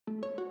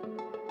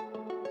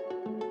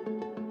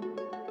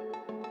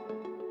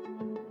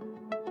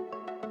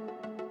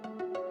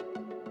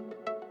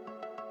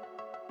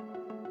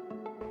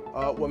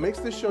What makes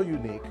this show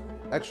unique,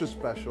 extra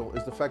special,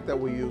 is the fact that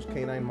we use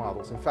canine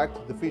models. In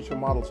fact, the featured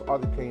models are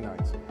the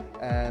canines.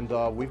 And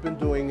we've been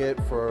doing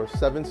it for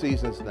 7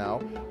 seasons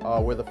now.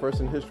 We're the first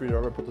in history to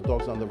ever put the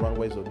dogs on the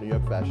runways of New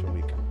York Fashion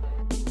Week.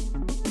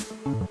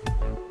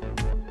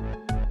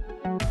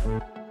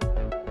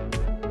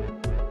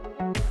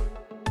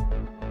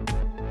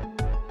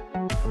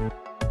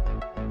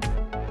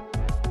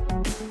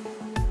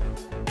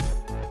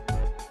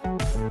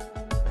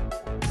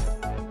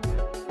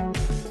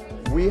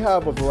 We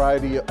have a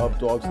variety of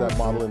dogs that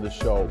model in the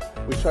show.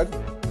 We try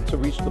to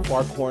reach the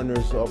far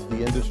corners of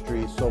the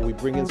industry, so we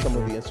bring in some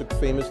of the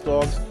famous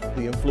dogs,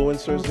 the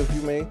influencers, if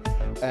you may,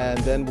 and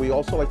then we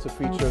also like to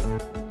feature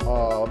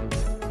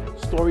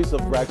stories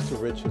of rags to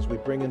riches. We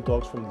bring in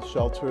dogs from the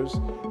shelters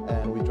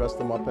and we dress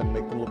them up and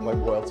make them look like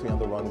royalty on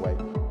the runway.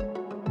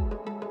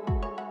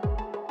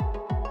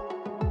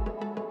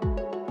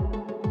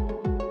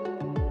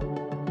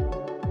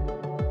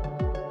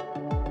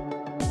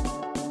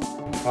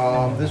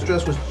 This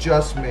dress was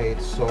just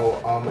made, so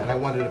and I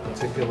wanted a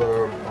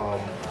particular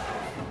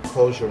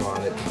closure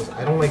on it because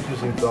I don't like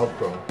using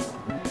Velcro.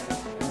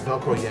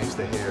 Velcro yanks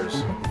the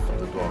hairs from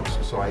the dogs,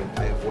 so I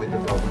avoid the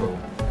Velcro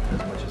as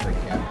much as I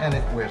can, and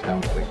it wears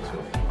down quick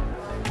too.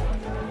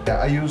 Yeah,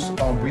 I use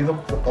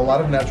a lot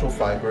of natural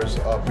fibers,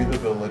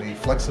 breathability,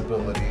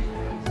 flexibility,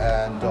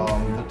 and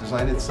the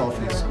design itself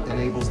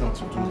enables them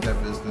to do their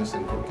business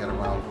and get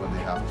around when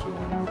they have to.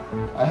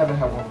 And I haven't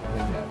had one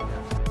complaint yet.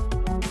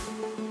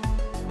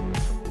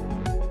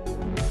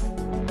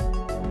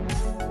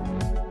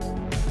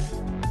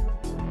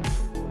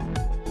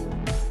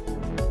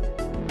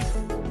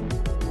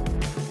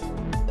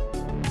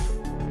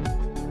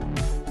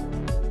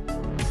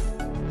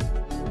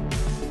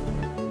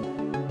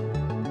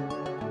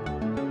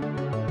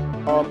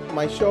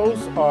 My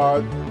shows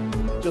are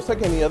just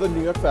like any other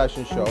New York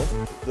fashion show.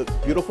 The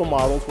beautiful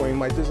models wearing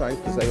my designs,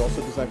 because I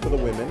also design for the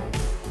women,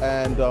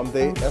 and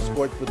they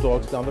escort the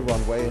dogs down the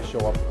runway and show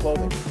off the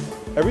clothing.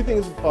 Everything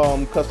is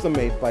custom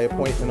made by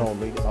appointment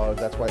only.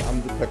 That's why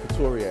I'm the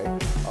pecaturier.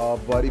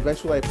 But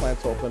eventually I plan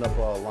to open up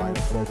a line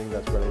of clothing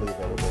that's readily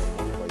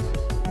available.